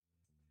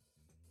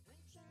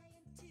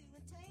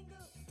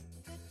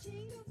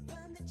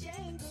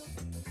jangle.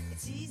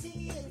 It's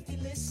easy if you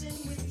listen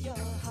with your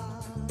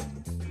heart.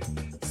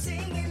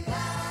 Sing it la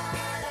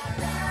la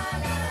la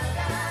la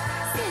la.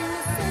 Sing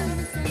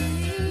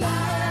the la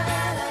la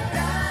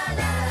la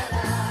la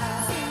la.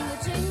 Sing the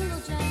jingle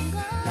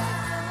jangle.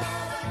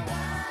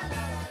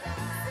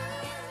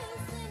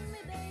 Sing me,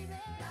 baby.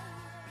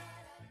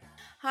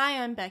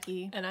 Hi, I'm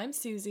Becky, And I'm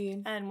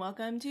Susie. and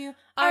welcome to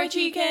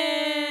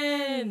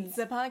Archiekins!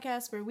 the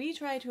podcast where we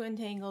try to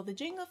untangle the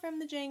jingle from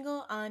the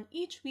jangle on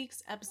each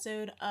week's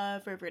episode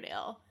of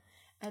Riverdale.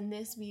 And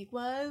this week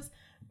was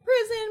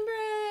Prison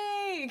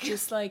Break!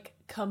 Just like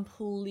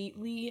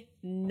completely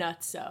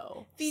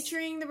nutso.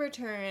 Featuring the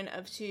return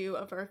of two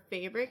of our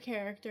favorite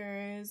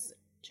characters,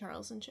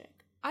 Charles and Chick.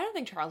 I don't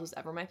think Charles was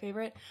ever my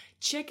favorite.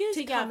 Chick is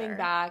Together. coming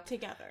back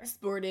Together.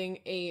 sporting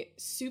a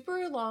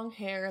super long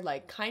hair,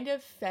 like kind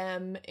of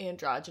femme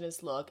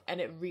androgynous look,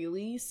 and it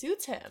really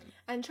suits him.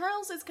 And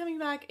Charles is coming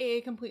back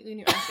a completely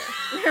new actor.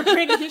 We're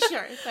pretty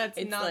sure that's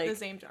It's not like the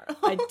same Charles.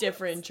 A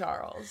different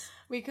Charles.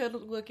 We could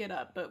look it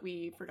up, but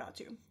we forgot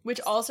to.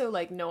 Which also,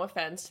 like, no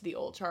offense to the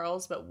old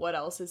Charles, but what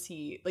else is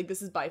he, like,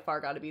 this is by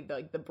far got to be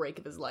the break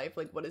of his life.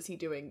 Like, what is he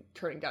doing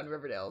turning down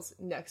Riverdale's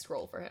next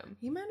role for him?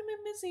 He might have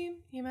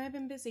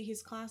been busy.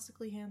 He's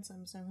classically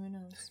handsome, so who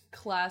knows?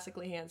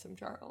 Classically handsome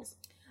Charles.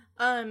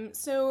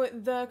 So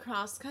the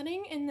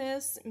cross-cutting in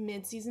this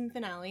mid-season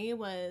finale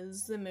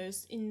was the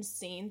most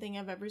insane thing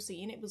I've ever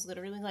seen. It was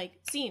literally like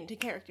scene to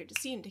character to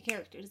scene to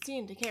character to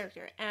scene to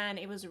character, and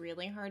it was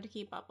really hard to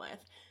keep up with.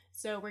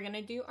 So we're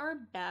gonna do our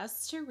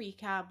best to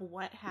recap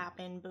what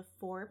happened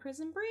before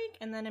Prison Break,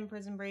 and then in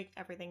Prison Break,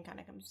 everything kind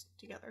of comes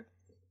together.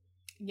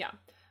 Yeah.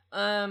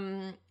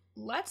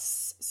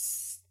 Let's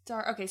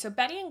start. Okay, so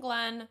Betty and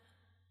Glenn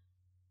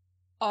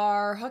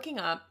are hooking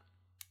up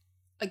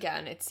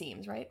again, it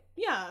seems, right?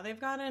 Yeah, they've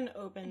got an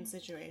open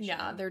situation.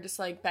 Yeah, they're just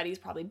like, Betty's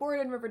probably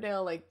bored in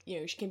Riverdale, like, you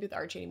know, she can't be with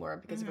Archie anymore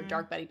because of her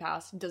dark Betty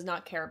past, does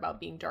not care about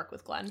being dark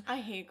with Glenn. I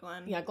hate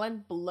Glenn. Yeah,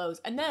 Glenn blows.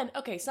 And then,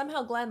 okay,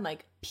 somehow Glenn,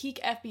 like, peak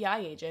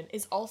FBI agent,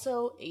 is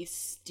also a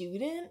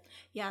student.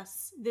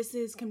 Yes, this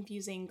is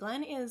confusing.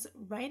 Glenn is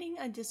writing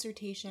a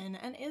dissertation,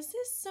 and is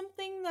this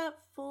something that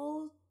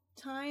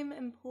full-time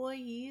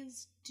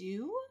employees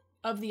do?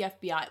 Of the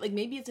FBI. Like,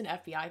 maybe it's an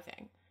FBI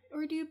thing.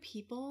 Or do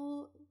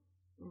people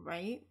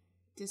write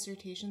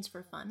dissertations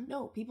for fun?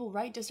 No, people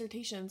write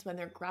dissertations when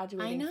they're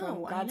graduating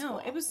from grad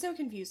school. It was so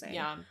confusing.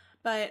 Yeah.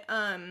 But,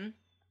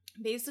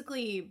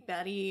 basically,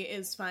 Betty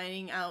is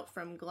finding out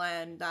from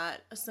Glenn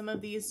that some of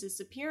these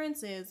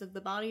disappearances of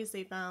the bodies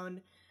they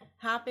found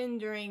happened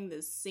during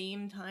the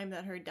same time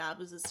that her dad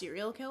was a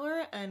serial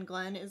killer, and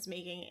Glenn is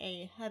making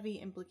a heavy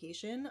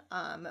implication,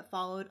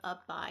 followed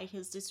up by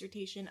his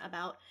dissertation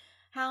about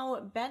how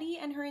Betty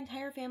and her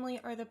entire family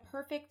are the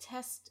perfect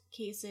test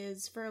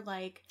cases for,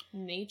 like,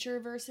 Nature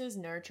versus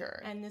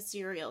nurture. and the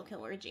serial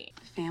killer gene.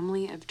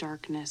 Family of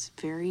Darkness,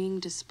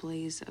 varying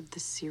displays of the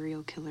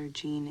serial killer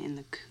gene in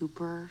the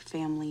Cooper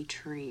family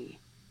tree.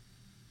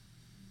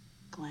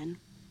 Glenn,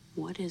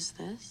 what is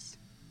this?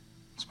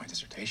 It's my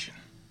dissertation.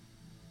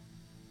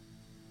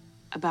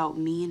 About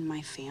me and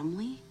my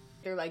family?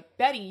 They're like,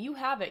 Betty, you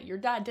have it. Your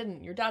dad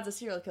didn't. Your dad's a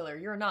serial killer.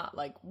 You're not.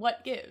 Like,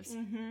 what gives?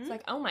 Mm-hmm. It's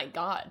like, oh my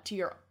God, to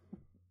your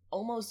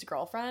almost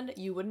girlfriend,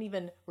 you wouldn't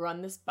even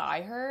run this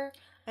by her?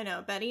 I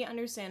know, Betty,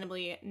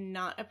 understandably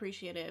not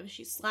appreciative.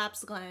 She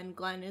slaps Glenn.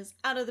 Glenn is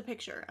out of the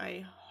picture.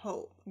 I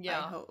hope. Yeah,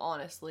 I hope.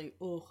 honestly.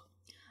 Ugh.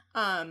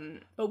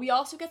 But we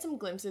also get some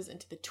glimpses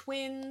into the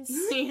twins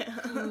Yeah.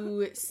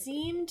 who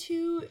seem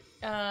to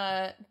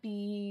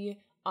be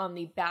on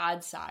the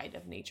bad side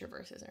of nature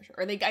versus nurture.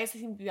 Or they guys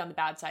seem to be on the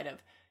bad side of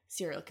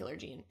serial killer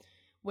gene.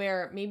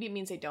 Where maybe it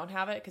means they don't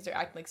have it because they're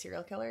acting like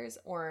serial killers,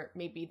 or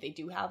maybe they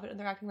do have it and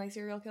they're acting like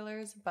serial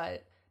killers,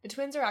 but the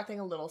twins are acting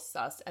a little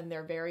sus and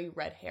they're very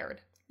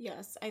red-haired.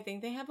 Yes, I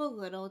think they have a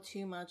little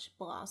too much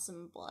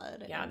blossom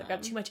blood. Yeah, in they've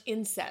got them. too much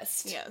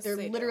incest. Yes, they're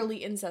they do. literally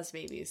incest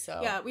babies,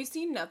 so. Yeah, we've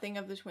seen nothing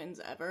of the twins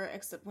ever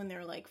except when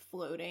they're like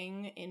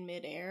floating in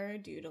midair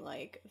due to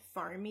like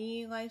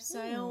farmy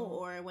lifestyle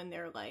or when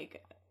they're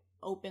like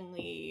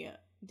openly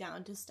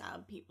down to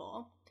stab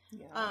people.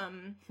 Yeah.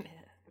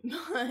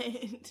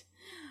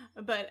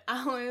 But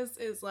Alice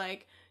is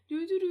like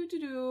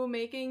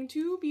making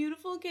two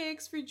beautiful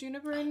cakes for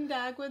Juniper and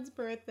Dagwood's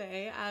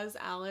birthday, as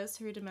Alice,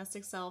 her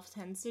domestic self,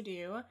 tends to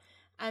do.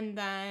 And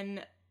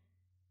then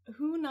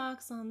who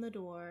knocks on the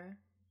door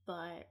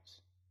but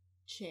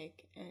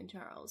Chick and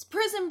Charles?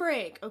 Prison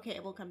Break!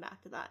 Okay, we'll come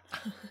back to that.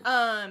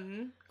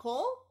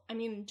 Cole? I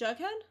mean,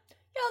 Jughead?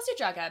 Yeah, let's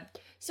do Jughead.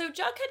 So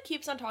Jughead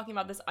keeps on talking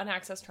about this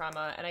unaccessed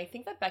trauma, and I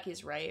think that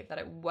Becky's right, that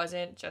it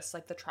wasn't just,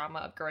 like, the trauma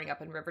of growing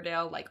up in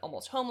Riverdale, like,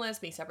 almost homeless,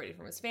 being separated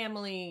from his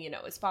family, you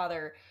know, his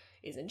father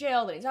is in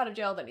jail, then he's out of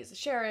jail, then he's a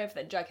sheriff,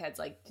 then Jughead's,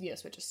 like, you know,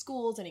 switches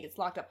schools, and he gets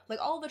locked up. Like,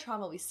 all the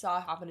trauma we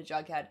saw happen to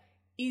Jughead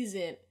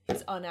isn't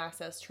his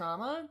unaccessed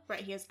trauma.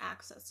 Right, he has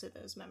access to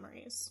those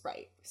memories.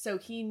 Right. So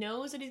he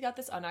knows that he's got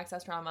this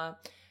unaccessed trauma.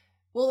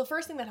 Well, the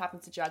first thing that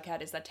happens to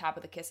Jughead is that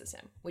Tabitha kisses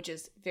him, which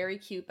is very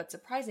cute but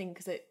surprising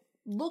because it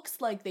looks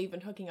like they've been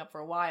hooking up for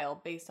a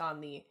while based on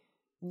the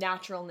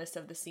naturalness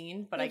of the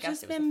scene, but I They've guess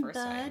just it was been the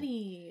first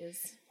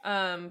buddies.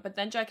 time. But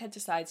then Jughead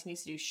decides he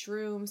needs to do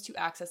shrooms to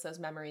access those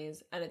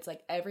memories, and it's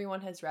like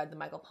everyone has read the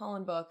Michael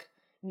Pollan book,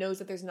 knows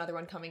that there's another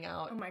one coming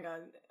out. Oh my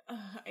god,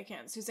 I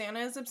can't. Susanna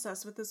is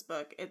obsessed with this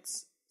book.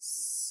 It's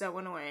so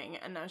annoying,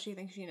 and now she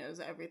thinks she knows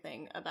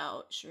everything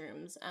about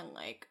shrooms and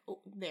like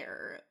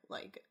their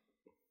like,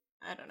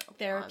 I don't know,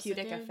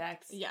 Therapeutic positive-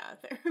 effects. Yeah,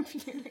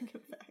 therapeutic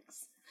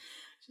effects,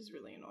 which is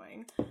really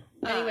annoying.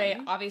 Anyway,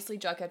 obviously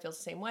Jughead feels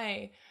the same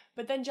way,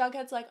 but then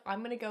Jughead's like,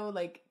 I'm gonna go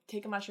like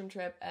take a mushroom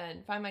trip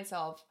and find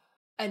myself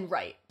and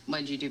write.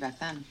 What'd you do back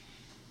then?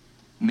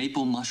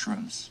 Maple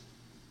mushrooms.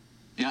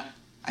 Yeah,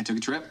 I took a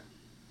trip,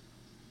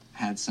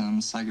 had some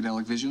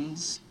psychedelic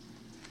visions,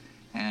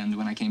 and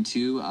when I came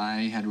to,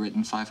 I had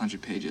written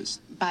 500 pages.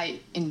 By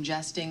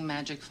ingesting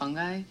magic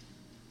fungi?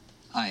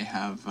 I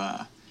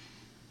have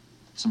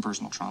some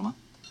personal trauma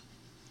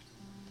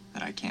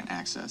that I can't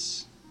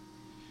access.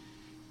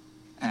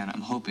 And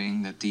I'm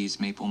hoping that these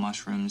maple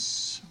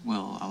mushrooms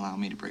will allow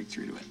me to break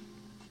through to it.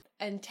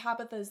 And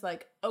Tabitha's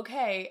like,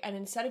 okay, and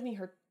instead of being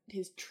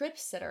his trip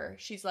sitter,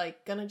 she's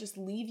like gonna just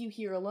leave you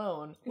here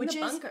alone, In which the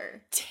is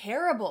bunker.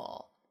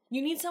 terrible.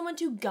 You need someone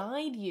to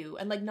guide you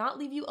and like not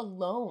leave you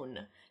alone.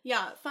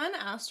 Yeah, fun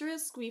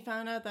asterisk, we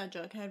found out that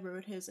Jughead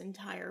wrote his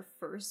entire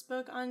first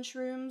book on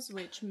shrooms,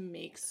 which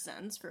makes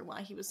sense for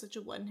why he was such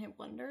a one-hit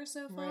wonder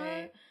so far.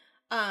 Right.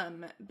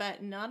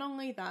 But not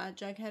only that,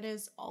 Jughead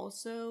is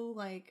also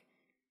like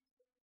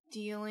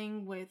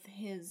dealing with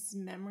his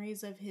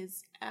memories of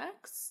his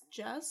ex,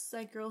 Jess,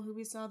 that girl who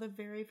we saw the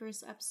very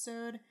first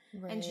episode.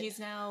 And she's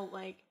now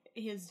like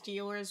his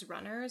dealer's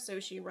runner, so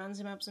she runs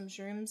him up some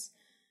shrooms.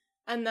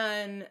 And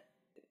then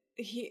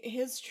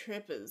his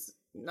trip is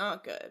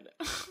not good.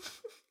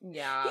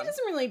 Yeah. He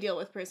doesn't really deal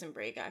with Prison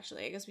Break,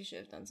 actually. I guess we should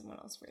have done someone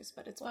else first,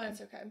 but it's Well, fine.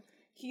 it's okay.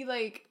 He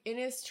like in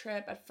his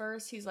trip at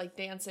first he's like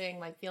dancing,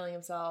 like feeling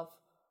himself.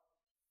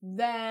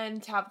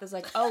 Then Tabitha's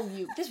like, oh,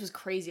 this was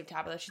crazy of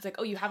Tabitha. She's like,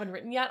 oh, you haven't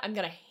written yet? I'm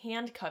gonna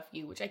handcuff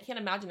you, which I can't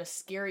imagine a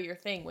scarier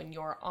thing when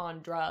you're on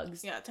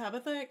drugs. Yeah,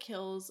 Tabitha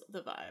kills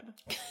the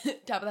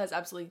vibe. Tabitha has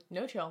absolutely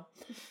no chill.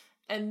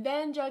 And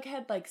then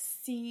Jughead like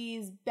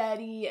sees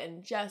Betty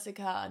and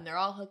Jessica and they're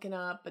all hooking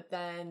up, but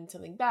then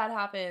something bad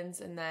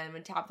happens, and then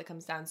when Tabitha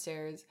comes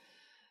downstairs,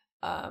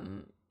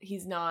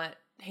 he's not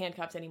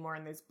handcuffed anymore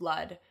and there's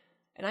blood.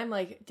 And I'm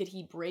like, did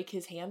he break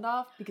his hand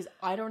off? Because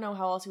I don't know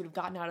how else he would have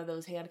gotten out of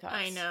those handcuffs.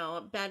 I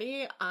know.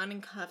 Betty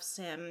uncuffs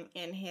him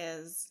in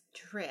his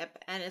trip,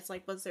 and it's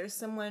like, was there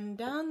someone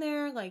down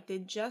there? Like,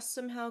 did Jess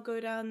somehow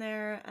go down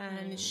there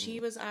and she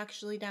was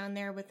actually down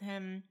there with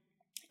him?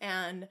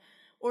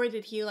 Or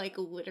did he, like,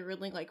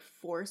 literally, like,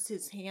 force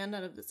his hand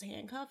out of this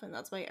handcuff, and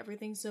that's why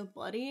everything's so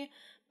bloody?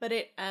 But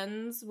it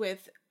ends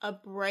with a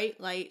bright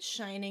light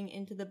shining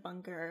into the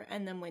bunker,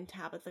 and then when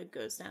Tabitha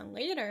goes down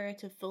later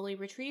to fully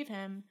retrieve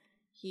him,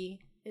 he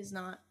is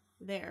not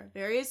there.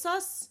 Very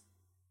sus,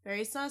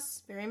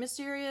 very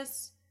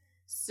mysterious.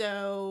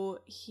 So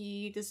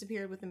he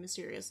disappeared with a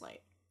mysterious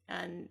light,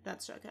 and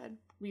that's Jughead.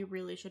 We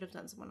really should have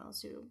done someone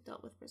else who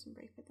dealt with Prison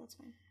Break, but that's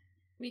fine.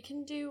 We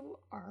can do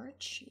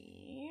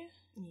Archie.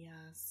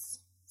 Yes,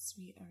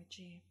 sweet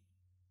Archie.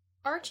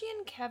 Archie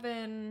and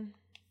Kevin.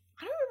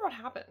 I don't remember what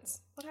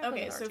happens. What happens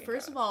Okay, with so Archie and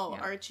first Kevin? of all,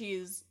 Yeah.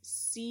 Archie's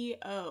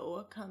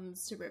CO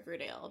comes to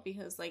Riverdale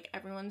because, like,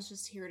 everyone's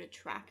just here to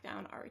track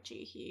down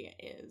Archie. He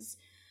is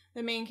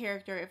the main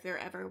character if there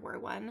ever were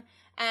one.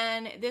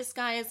 And this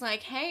guy is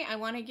like, hey, I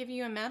want to give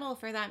you a medal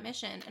for that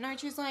mission. And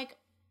Archie's like,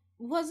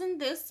 wasn't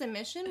this the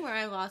mission where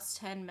I lost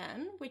 10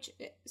 men? Which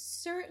is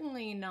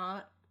certainly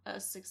not a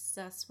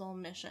successful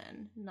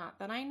mission. Not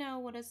that I know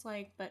what it's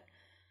like, but...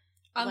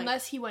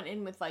 Unless he went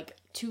in with like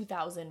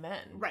 2,000 men.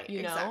 Right,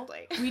 you know?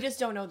 exactly. We just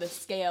don't know the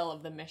scale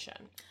of the mission.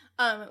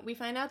 We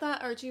find out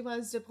that Archie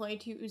was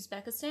deployed to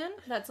Uzbekistan.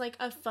 That's like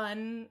a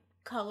fun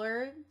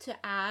color to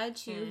add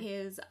to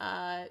his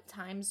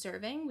time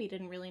serving. We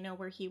didn't really know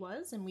where he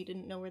was, and we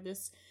didn't know where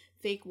this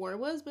fake war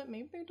was, but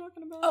maybe they're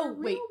talking about a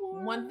real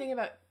war. One thing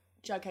about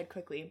Jughead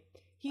quickly.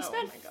 He Oh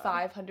spent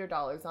my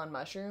 $500 on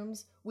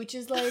mushrooms, which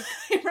is like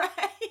right?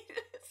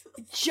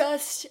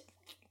 just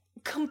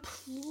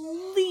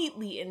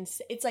completely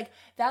insane. It's like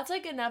that's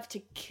like enough to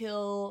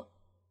kill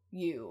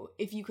you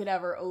if you could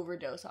ever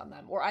overdose on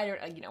them, or I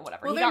don't,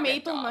 whatever. Well, He they're got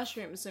ripped maple off.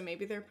 mushrooms, so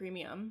maybe they're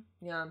premium.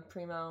 Yeah,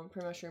 primo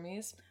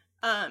shroomies.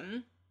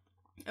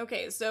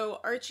 Okay, so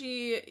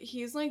Archie,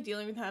 he's like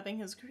dealing with having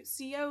his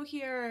CO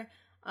here.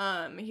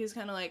 He's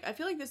kind of like, I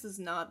feel like this is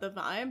not the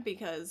vibe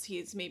because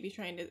he's maybe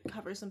trying to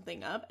cover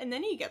something up, and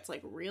then he gets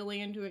like really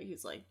into it.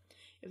 He's like,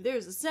 if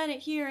there's a Senate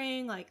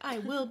hearing, like, I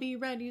will be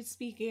ready to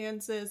speak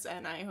against this,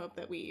 and I hope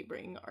that we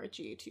bring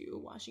Archie to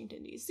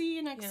Washington,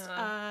 D.C. next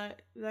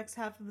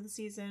half of the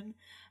season.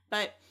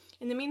 But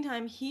in the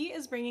meantime, he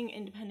is bringing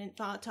independent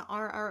thought to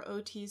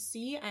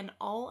RROTC, and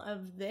all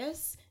of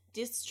this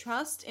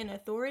distrust in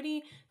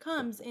authority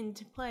comes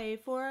into play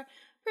for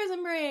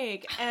Prison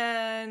Break.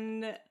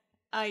 And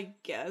I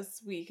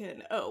guess we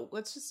can... Oh,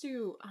 let's just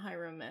do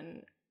Hiram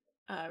and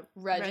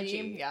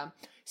Reggie. Yeah.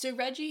 So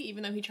Reggie,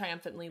 even though he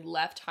triumphantly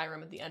left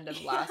Hiram at the end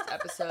of last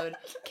episode,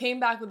 came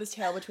back with his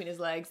tail between his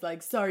legs,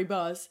 like, sorry,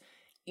 boss.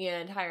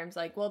 And Hiram's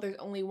like, well, there's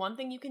only one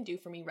thing you can do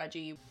for me,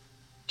 Reggie.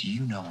 Do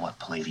you know what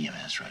palladium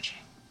is, Reggie?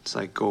 It's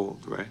like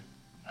gold, right?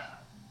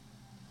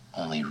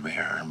 Only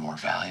rarer and more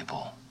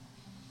valuable.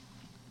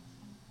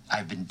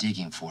 I've been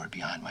digging for it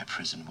behind my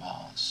prison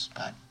walls,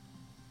 but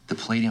the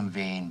palladium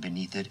vein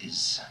beneath it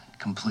is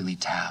completely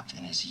tapped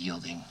and is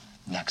yielding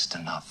next to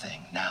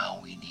nothing. Now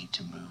we need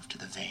to move to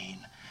the vein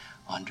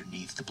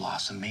underneath the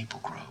Blossom Maple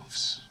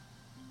Groves.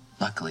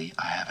 Luckily,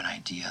 I have an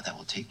idea that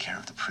will take care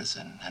of the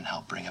prison and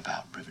help bring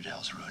about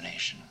Riverdale's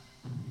ruination.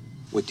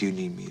 What do you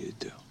need me to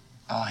do?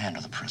 I'll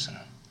handle the prison.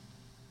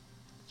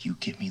 You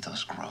give me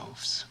those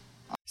groves.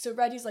 So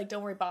Reggie's like,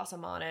 don't worry, boss,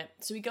 I'm on it.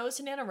 So he goes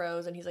to Nana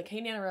Rose and he's like, hey,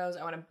 Nana Rose,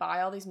 I want to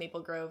buy all these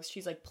maple groves.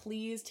 She's like,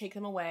 please take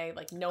them away.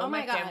 Like, no one in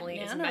my family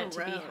is meant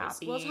to be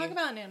happy. We'll talk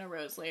about Nana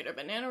Rose later,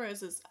 but Nana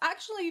Rose is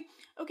actually,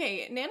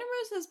 okay, Nana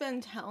Rose has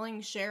been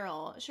telling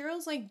Cheryl.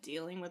 Cheryl's like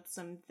dealing with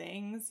some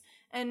things,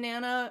 and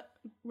Nana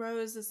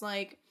Rose is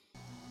like,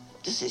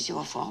 this is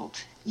your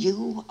fault.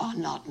 You are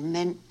not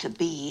meant to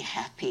be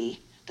happy.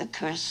 The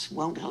curse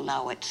won't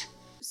allow it.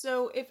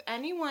 so if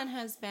anyone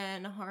has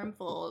been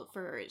harmful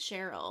for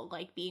Cheryl,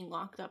 like being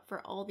locked up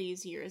for all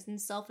these years in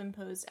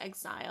self-imposed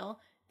exile,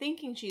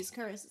 thinking she's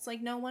cursed, it's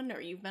like, no wonder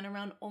you've been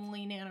around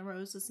only Nana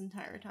Rose this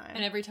entire time.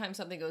 And every time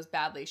something goes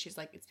badly, she's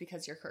like, it's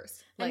because you're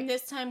cursed. Like, And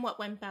this time what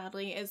went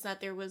badly is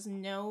that there was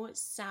no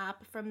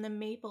sap from the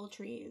maple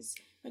trees,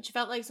 which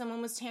felt like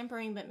someone was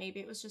tampering, but maybe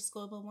it was just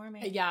global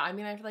warming. yeah, I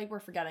mean, I feel like we're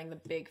forgetting the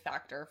big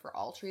factor for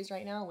all trees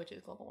right now, which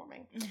is global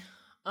warming.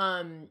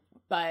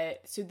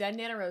 But so then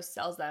Nana Rose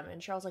sells them,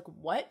 and Cheryl's like,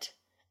 what?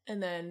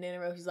 And then Nana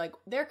Rose is like,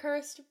 they're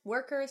cursed,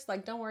 we're cursed,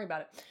 like, don't worry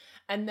about it.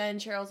 And then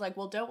Cheryl's like,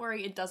 well, don't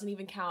worry, it doesn't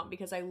even count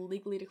because I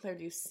legally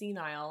declared you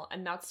senile.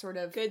 And that's sort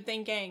of Good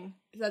thinking.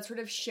 that's sort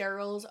of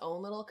Cheryl's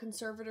own little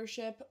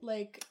conservatorship,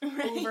 like,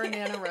 over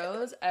Nana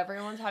Rose.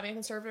 Everyone's having a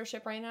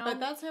conservatorship right now. But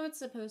that's how it's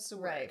supposed to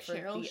work. Right, for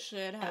Cheryl the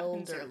should have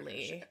elderly.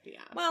 conservatorship. Yeah.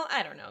 Well,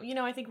 I don't know. You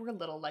know, I think we're a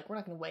little, like, we're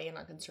not going to weigh in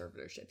on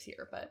conservatorships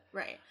here, but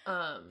Right.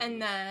 and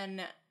And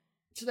then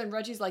so then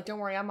Reggie's like, don't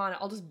worry, I'm on it.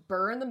 I'll just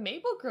burn the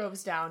maple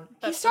groves down.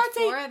 But He starts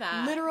before a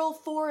that- literal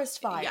forest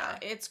fire. yeah,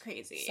 it's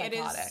crazy. It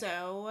Psychotic. is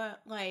so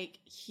like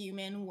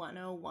human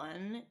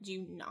 101.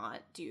 Do not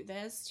do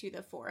this to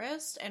the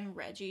forest. And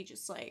Reggie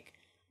just like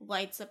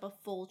lights up a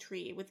full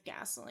tree with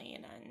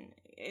gasoline and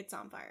it's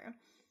on fire.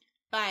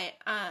 But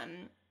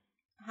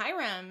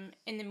Hiram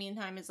in the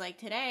meantime is like,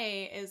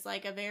 today is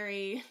like a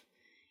very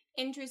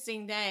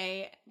interesting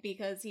day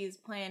because he's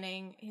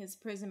planning his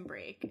prison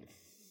break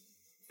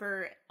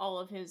for all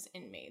of his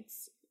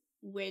inmates,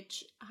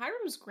 which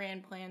Hiram's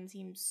grand plan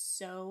seems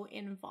so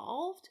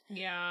involved.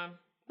 Yeah.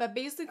 But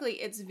basically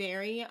it's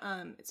very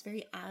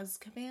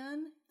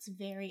Azkaban. It's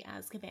very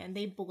Azkaban.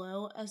 They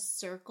blow a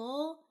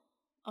circle,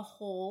 a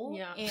hole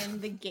Yeah.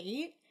 in the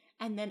gate,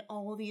 and then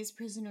all these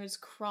prisoners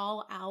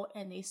crawl out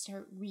and they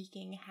start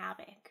wreaking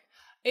havoc.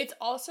 It's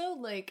also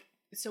like,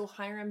 so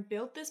Hiram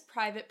built this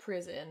private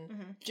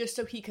prison just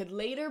so he could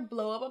later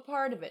blow up a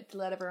part of it to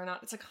let everyone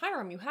out. It's like,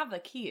 Hiram, you have the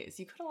keys.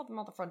 You could have let them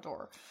out the front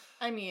door.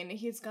 I mean,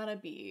 he's gotta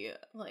be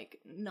like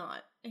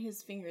not,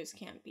 his fingers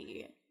can't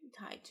be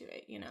tied to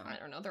it, you know? I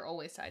don't know. They're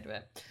always tied to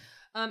it.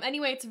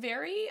 Anyway, it's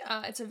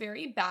a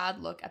very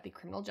bad look at the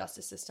criminal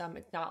justice system.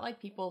 It's not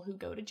like people who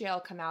go to jail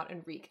come out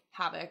and wreak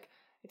havoc.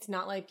 It's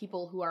not like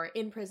people who are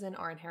in prison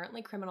are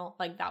inherently criminal.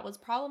 Like, that was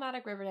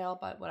problematic, Riverdale,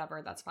 but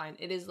whatever, that's fine.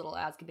 It is a little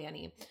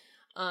Azkaban-y.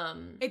 I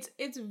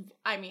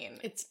mean,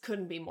 It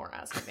couldn't be more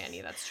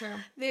Azkaban-y, that's true.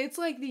 it's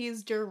like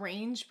these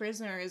deranged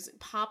prisoners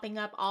popping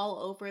up all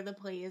over the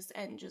place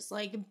and just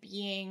like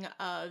being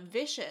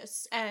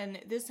vicious. And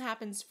this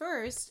happens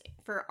first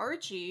for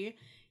Archie.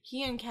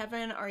 He and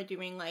Kevin are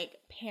doing like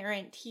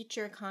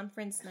parent-teacher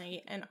conference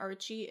night, and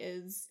Archie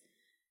is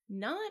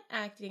not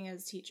acting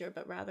as teacher,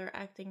 but rather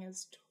acting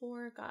as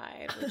tour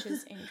guide, which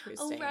is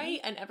interesting. Oh,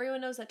 right. And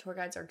everyone knows that tour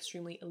guides are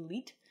extremely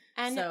elite.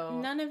 And so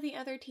none of the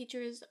other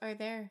teachers are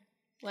there.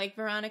 Like,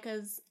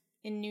 Veronica's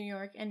in New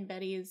York and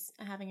Betty's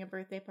having a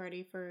birthday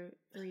party for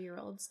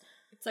 3-year-olds.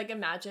 it's like,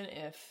 imagine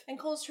if... And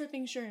Cole's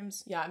tripping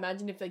shrooms. Yeah,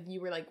 imagine if like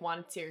you were like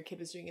wanted to say your kid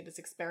was doing this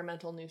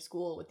experimental new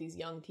school with these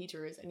young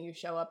teachers, and you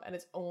show up and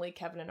it's only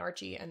Kevin and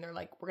Archie, and they're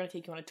like, we're gonna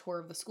take you on a tour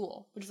of the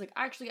school, which is like,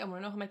 actually, I want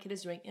to know how my kid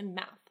is doing in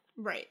math.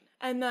 Right.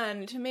 And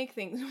then to make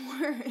things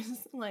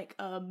worse, like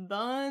a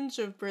bunch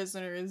of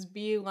prisoners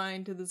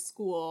beeline to the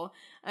school,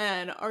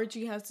 and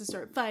Archie has to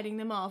start fighting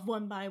them off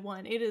one by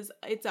one.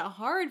 It's a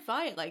hard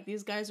fight. Like,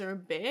 these guys are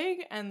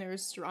big and they're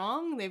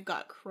strong. They've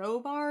got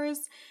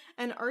crowbars,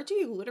 and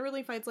Archie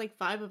literally fights like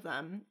 5 of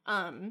them.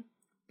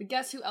 But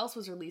guess who else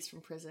was released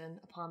from prison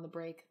upon the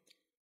break?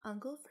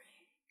 Uncle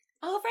Frank.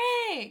 Oh,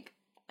 Frank!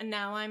 And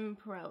now I'm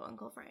pro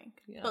Uncle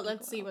Frank. Yeah, But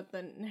let's see wow. what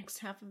the next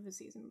half of the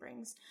season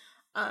brings.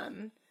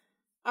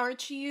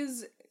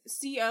 Archie's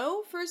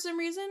CO, for some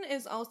reason,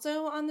 is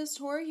also on this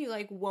tour. He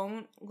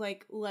won't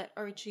let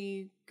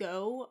Archie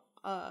go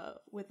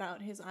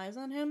without his eyes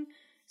on him.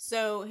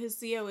 So his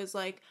CO is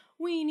like,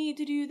 we need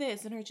to do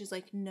this. And Archie's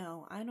like,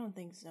 no, I don't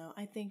think so.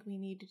 I think we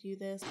need to do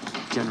this.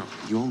 General,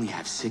 you only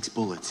have 6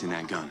 bullets in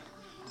that gun.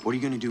 What are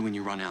you going to do when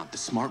you run out? The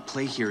smart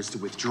play here is to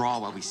withdraw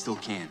while we still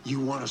can.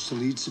 You want us to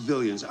lead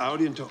civilians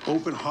out into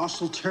open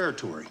hostile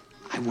territory.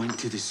 I went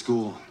to this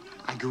school.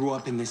 I grew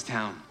up in this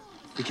town.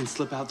 We can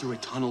slip out through a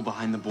tunnel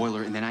behind the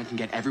boiler, and then I can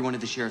get everyone to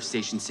the sheriff's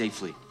station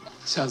safely.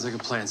 Sounds like a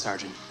plan,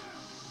 Sergeant.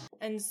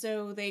 And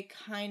so they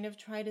kind of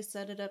try to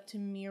set it up to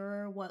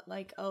mirror what,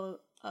 like, a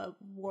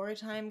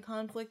wartime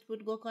conflict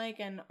would look like,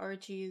 and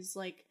Archie's,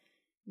 like,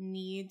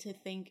 need to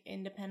think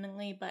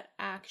independently, but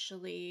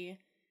actually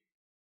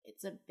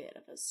it's a bit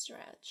of a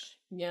stretch.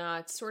 Yeah,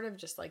 it's sort of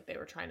just like they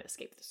were trying to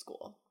escape the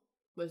school.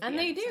 And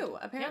they do.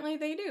 Apparently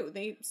they do.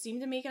 They seem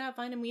to make it out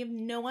fine, and we have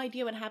no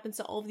idea what happens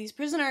to all of these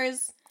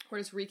prisoners. We're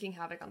just wreaking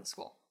havoc on the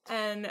school.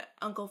 And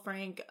Uncle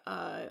Frank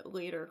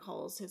later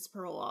calls his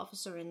parole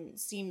officer, and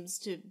seems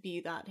to be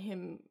that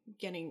him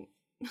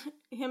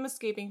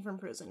escaping from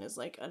prison is,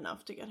 like,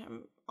 enough to get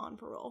him on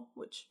parole,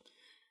 which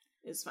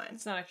is fine.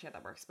 It's not actually how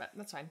that works, but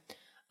that's fine.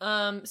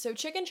 So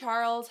Chick and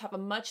Charles have a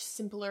much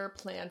simpler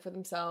plan for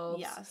themselves.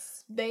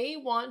 Yes. They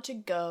want to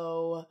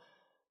go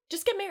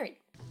just get married.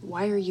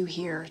 Why are you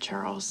here,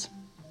 Charles?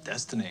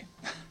 Destiny.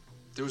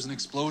 There was an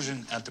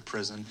explosion at the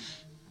prison,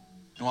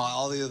 and while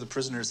all the other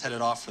prisoners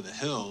headed off for the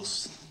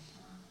hills,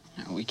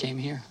 We came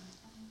here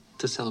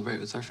to celebrate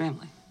with our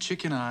family.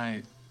 Chick and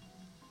I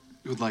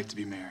would like to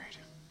be married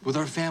with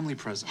our family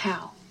present.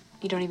 How?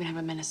 You don't even have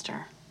a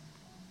minister.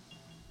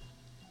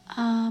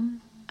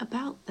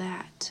 About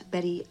that,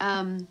 Betty,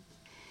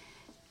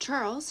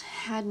 Charles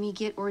had me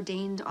get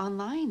ordained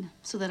online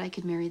so that I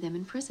could marry them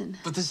in prison.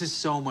 But this is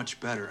so much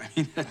better. I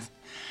mean, at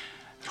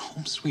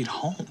home sweet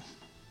home.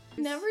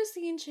 Never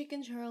seen Chick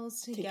and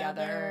Charles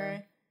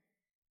together.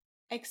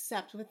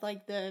 Except with,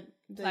 like, the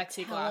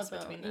plexiglass telephone.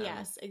 between them.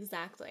 Yes,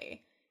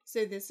 exactly.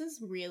 So this is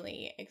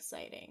really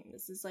exciting.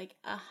 This is, like,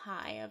 a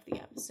high of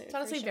the episode. It's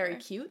honestly very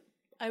cute,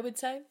 I would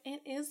say.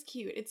 It is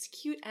cute. It's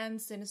cute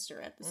and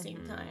sinister at the same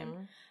Mm-hmm.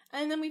 time.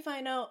 And then we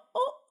find out,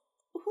 oh,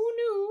 who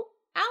knew?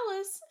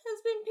 Alice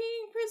has been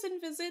paying prison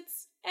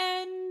visits,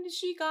 and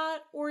she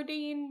got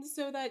ordained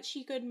so that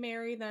she could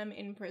marry them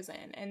in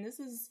prison. And this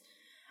is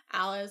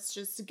Alice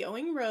just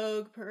going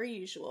rogue per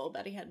usual.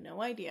 Betty had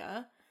no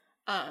idea.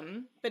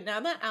 But now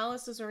that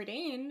Alice is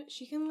ordained,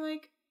 she can,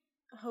 like,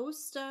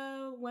 host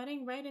a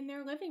wedding right in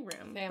their living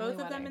room. Family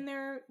Both of them wedding. in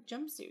their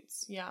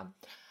jumpsuits. Yeah.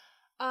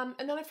 And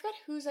then I forgot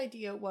whose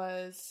idea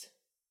was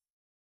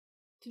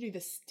to do the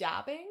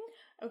stabbing.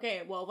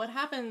 Okay, well, what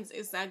happens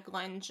is that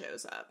Glenn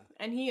shows up,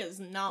 and he is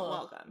not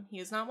welcome. He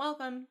is not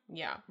welcome.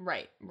 Yeah,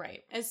 right.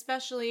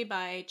 Especially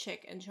by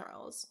Chick and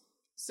Charles.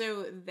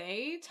 So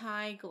they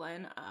tie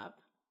Glenn up,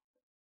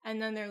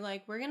 and then they're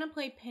like, we're gonna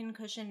play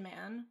Pincushion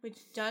Man,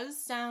 which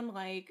does sound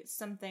like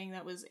something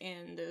that was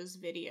in those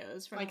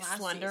videos from Like last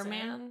Slender season.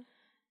 Man?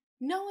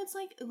 No, it's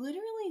like,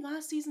 literally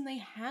last season they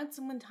had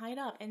someone tied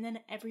up, and then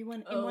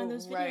everyone in one of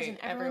those videos, right. and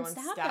everyone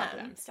stabbed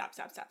them. Stab.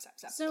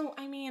 So,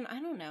 I mean,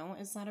 I don't know.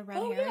 Is that a red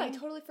Oh, herring? yeah, I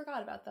totally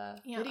forgot about the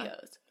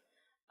videos.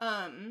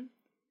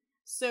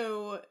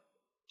 So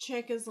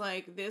Chick is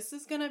like, this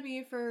is gonna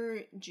be for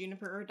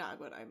Juniper or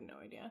Dogwood, I have no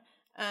idea.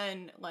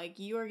 And, like,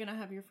 you are gonna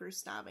have your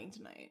first stabbing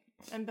tonight.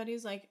 And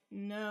Betty's like,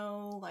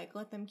 no, like,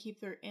 let them keep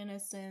their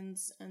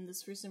innocence. And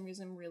this, for some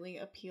reason, really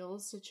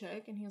appeals to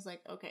Chick. And he's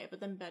like, okay,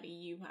 but then Betty,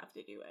 you have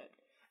to do it.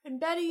 And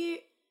Betty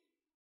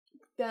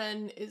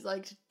then is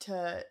like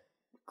to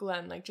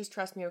Glenn, like, just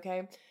trust me,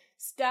 okay?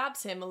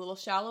 Stabs him a little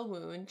shallow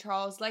wound.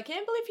 Charles, like,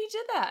 can't believe he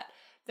did that.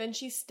 Then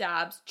she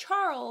stabs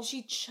Charles.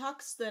 She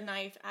chucks the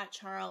knife at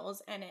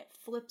Charles, and it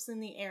flips in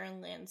the air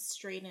and lands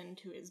straight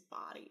into his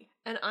body.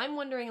 And I'm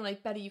wondering,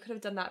 like, Betty, you could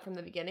have done that from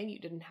the beginning. You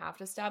didn't have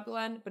to stab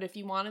Glenn. But if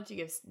you wanted to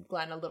give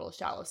Glenn a little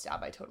shallow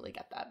stab, I totally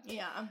get that.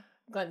 Yeah.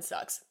 Glenn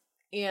sucks.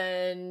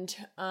 And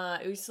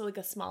it was like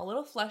a small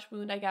little flesh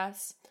wound, I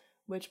guess,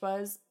 which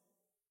was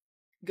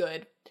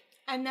good.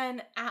 And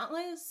then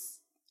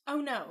Alice...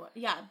 Oh, no.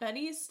 Yeah,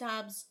 Betty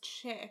stabs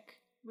Chick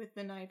with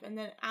the knife, and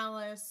then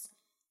Alice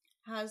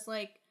has,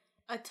 like,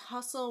 a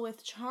tussle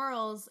with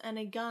Charles and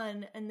a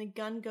gun, and the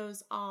gun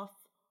goes off,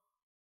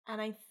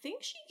 and I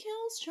think she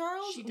kills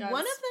Charles. She does.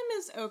 One of them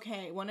is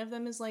okay. One of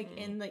them is, like,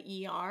 in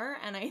the ER,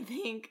 and I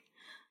think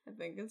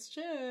it's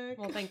Chick.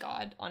 Well, thank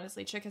God.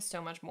 Honestly, Chick has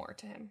so much more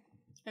to him.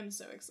 I'm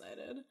so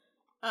excited.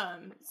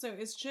 So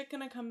is Chick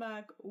gonna come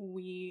back?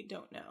 We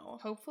don't know.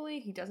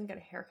 Hopefully he doesn't get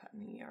a haircut in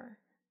the ER.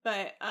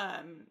 But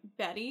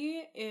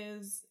Betty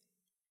is...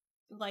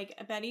 Like,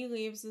 Betty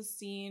leaves the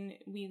scene.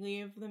 We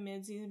leave the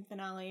mid-season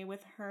finale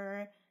with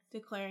her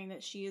declaring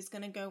that she is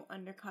going to go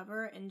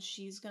undercover, and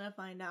she's going to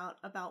find out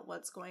about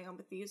what's going on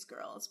with these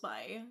girls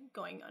by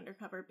going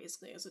undercover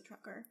basically as a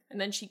trucker. And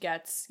then she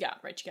gets,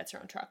 she gets her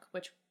own truck,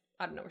 which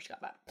I don't know where she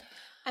got that.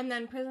 And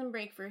then Prison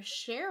Break for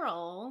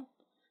Cheryl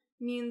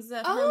means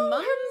that Oh, her her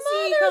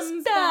mumsy mother's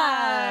comes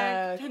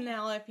back. back.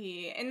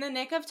 Penelope. In the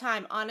nick of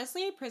time.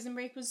 Honestly, Prison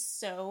Break was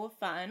so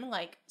fun.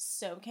 Like,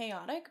 so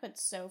chaotic, but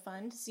so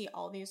fun to see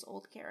all these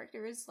old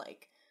characters,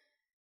 like,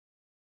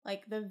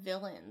 like the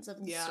villains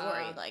of the Yeah.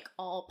 story, like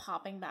all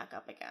popping back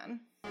up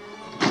again.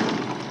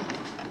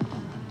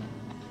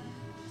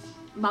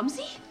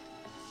 Mumsy?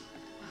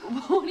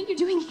 What are you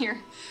doing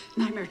here?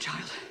 Nightmare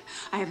child.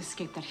 I have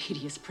escaped that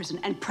hideous prison,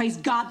 and praise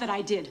God that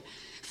I did.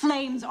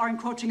 Flames are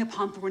encroaching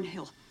upon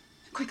Thornhill.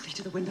 Quickly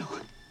to the window.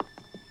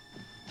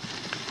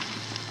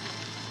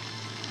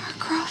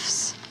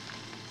 Crofts.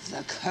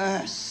 The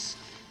curse.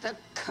 The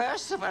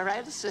curse of our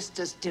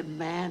ancestors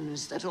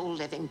demands that all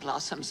living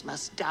blossoms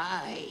must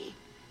die.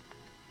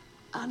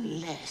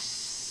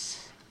 Unless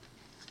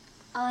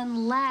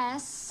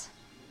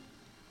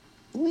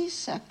we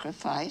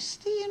sacrifice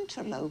the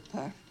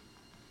interloper.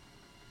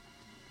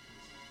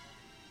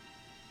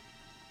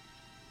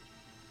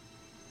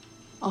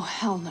 Oh,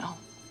 hell no.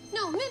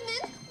 No, Min,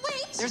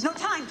 wait! There's no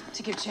time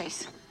to give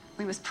chase.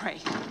 We must pray.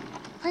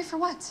 Pray for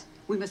what?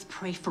 We must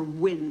pray for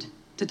wind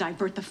to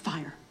divert the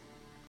fire.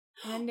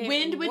 And it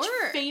Wind, which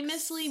works.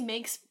 famously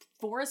makes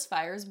forest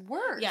fires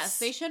worse. Yes,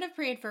 they should have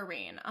prayed for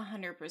rain,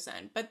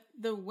 100%. But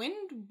the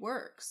wind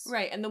works.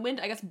 Right, and the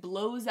wind, I guess,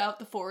 blows out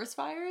the forest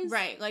fires?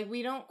 Right, like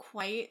we don't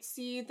quite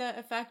see the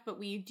effect, but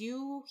we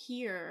do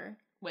hear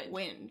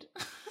wind.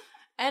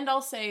 And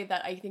I'll say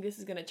that I think this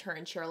is going to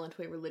turn Cheryl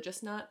into a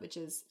religious nut, which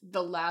is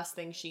the last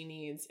thing she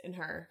needs in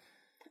her.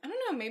 I don't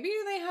know, maybe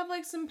they have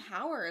like some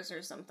powers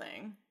or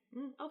something.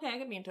 Okay, I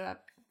could be into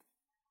that.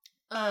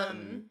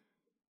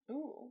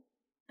 Ooh.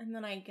 And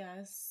then I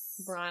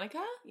guess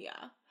Veronica?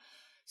 Yeah.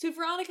 So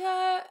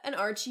Veronica and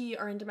Archie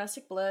are in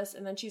domestic bliss,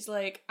 and then she's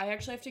like, I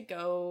actually have to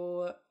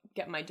go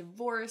get my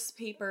divorce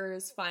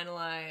papers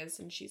finalized,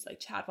 and she's like,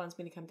 Chad wants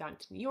me to come down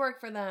to New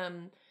York for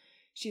them.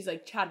 She's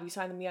like, Chad, have you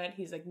signed them yet?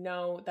 He's like,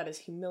 no, that is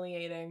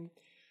humiliating.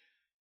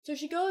 So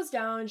she goes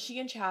down, she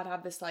and Chad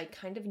have this like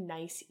kind of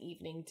nice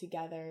evening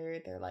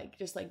together. They're like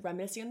just like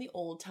reminiscing on the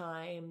old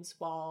times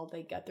while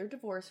they get their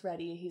divorce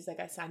ready. He's like,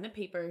 I signed the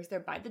papers, they're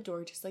by the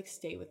door, just like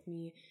stay with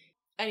me.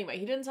 Anyway,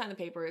 he didn't sign the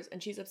papers,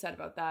 and she's upset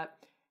about that.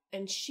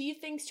 And she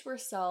thinks to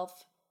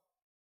herself,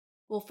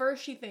 well,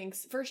 first she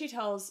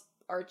tells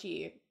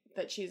Archie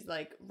that she's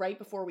like, right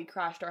before we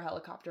crashed our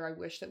helicopter, I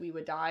wish that we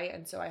would die,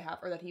 and so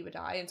that he would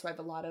die, and so I have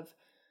a lot of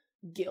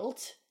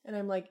guilt. And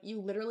I'm like,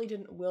 you literally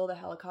didn't will the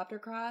helicopter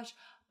crash,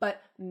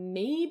 but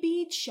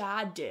maybe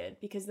Chad did,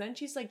 because then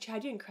she's like,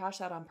 Chad didn't crash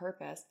that on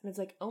purpose. And it's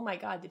like, oh my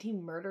God, did he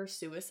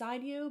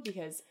suicide you?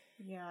 Because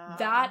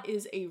that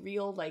is a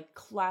real like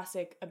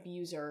classic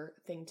abuser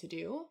thing to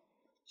do.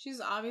 She's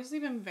obviously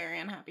been very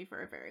unhappy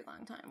for a very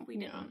long time. We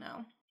didn't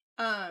know.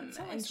 It's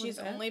And always she's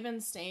sort of it. only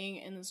been staying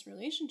in this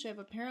relationship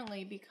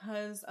apparently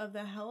because of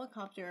the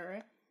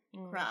helicopter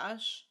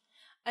crash.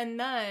 And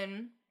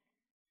then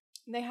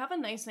they have a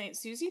nice night.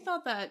 Susie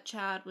thought that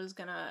Chad was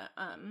gonna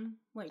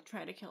like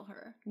try to kill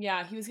her.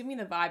 Yeah, he was giving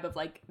me the vibe of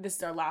like, this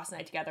is our last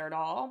night together at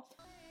all.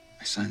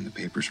 I signed the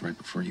papers right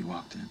before you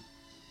walked in.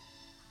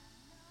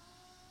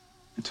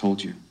 I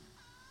told you.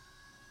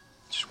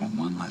 Just want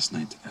one last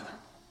night together.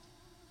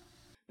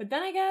 But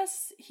then I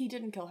guess he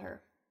didn't kill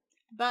her.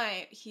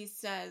 But he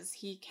says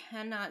he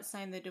cannot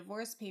sign the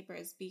divorce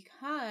papers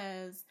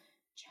because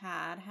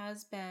Chad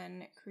has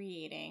been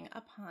creating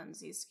a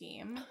Ponzi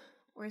scheme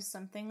or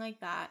something like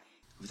that.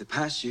 Over the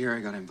past year, I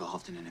got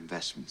involved in an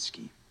investment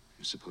scheme. It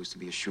was supposed to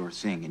be a sure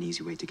thing, an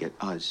easy way to get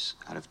us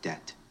out of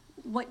debt.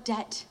 What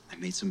debt? I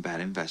made some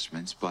bad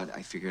investments, but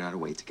I figured out a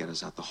way to get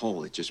us out the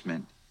hole. It just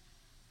meant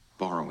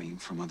borrowing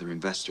from other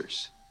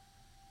investors.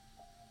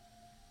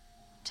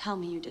 Tell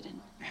me you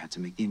didn't. I had to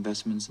make the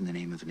investments in the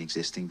name of an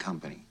existing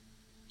company.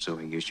 So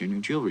I used your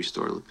new jewelry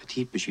store, Le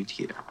Petit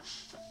Bijoutier.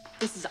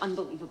 This is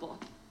unbelievable.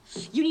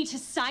 You need to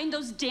sign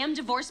those damn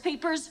divorce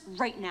papers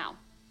right now.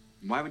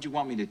 Why would you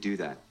want me to do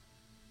that?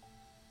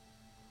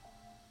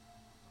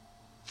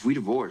 If we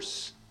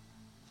divorce,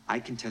 I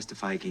can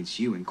testify against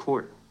you in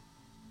court.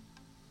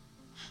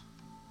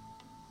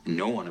 And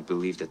no one would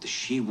believe that the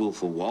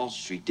she-wolf of Wall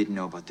Street didn't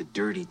know about the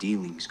dirty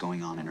dealings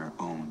going on in her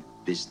own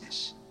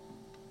business.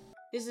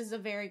 This is a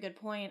very good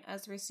point,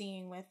 as we're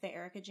seeing with the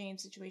Erica Jane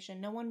situation.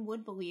 No one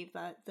would believe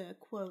that the,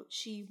 quote,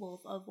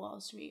 she-wolf of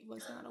Wall Street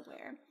was not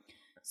aware.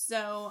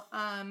 So,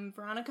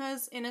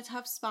 Veronica's in a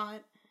tough spot.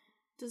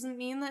 Doesn't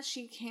mean that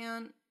she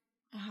can't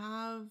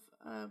have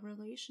a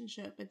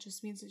relationship. It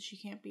just means that she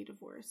can't be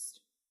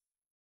divorced.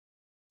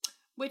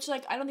 Which,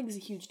 like, I don't think is a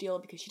huge deal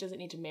because she doesn't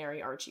need to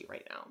marry Archie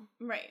right now.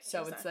 Right.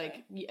 So exactly. It's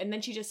like, and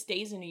then she just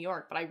stays in New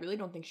York, but I really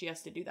don't think she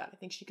has to do that. I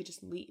think she could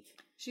just leave.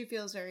 She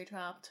feels very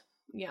trapped.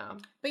 Yeah.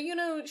 But, you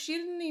know, she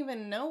didn't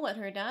even know what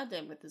her dad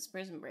did with this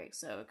prison break,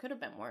 so it could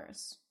have been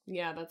worse.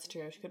 Yeah, that's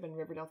true. She could have been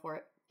Riverdale for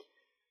it.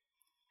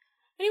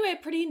 Anyway,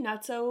 pretty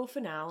nutso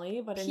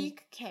finale, but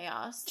peak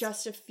chaos.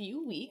 Just a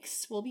few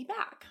weeks, we'll be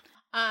back.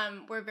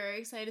 We're very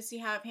excited to see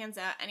how it pans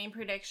out. Any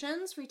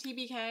predictions for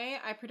TBK?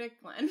 I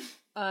predict Glenn.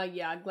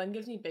 Yeah, Glenn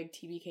gives me big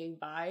TBK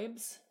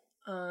vibes.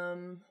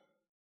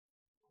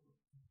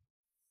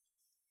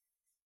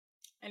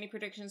 Any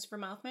predictions for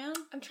Mothman?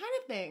 I'm trying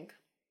to think.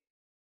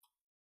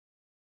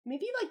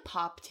 Maybe like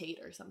Pop Tate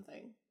or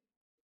something.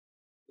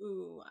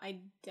 Ooh,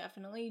 I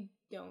definitely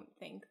don't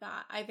think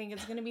that. I think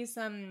it's gonna be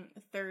some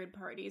third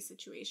party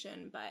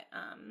situation, but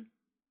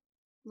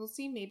we'll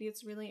see. Maybe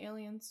it's really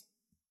aliens.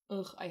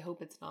 Ugh, I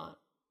hope it's not.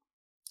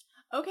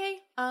 Okay,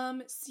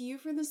 see you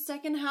for the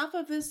second half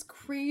of this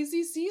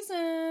crazy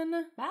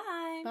season.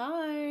 Bye.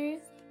 Bye.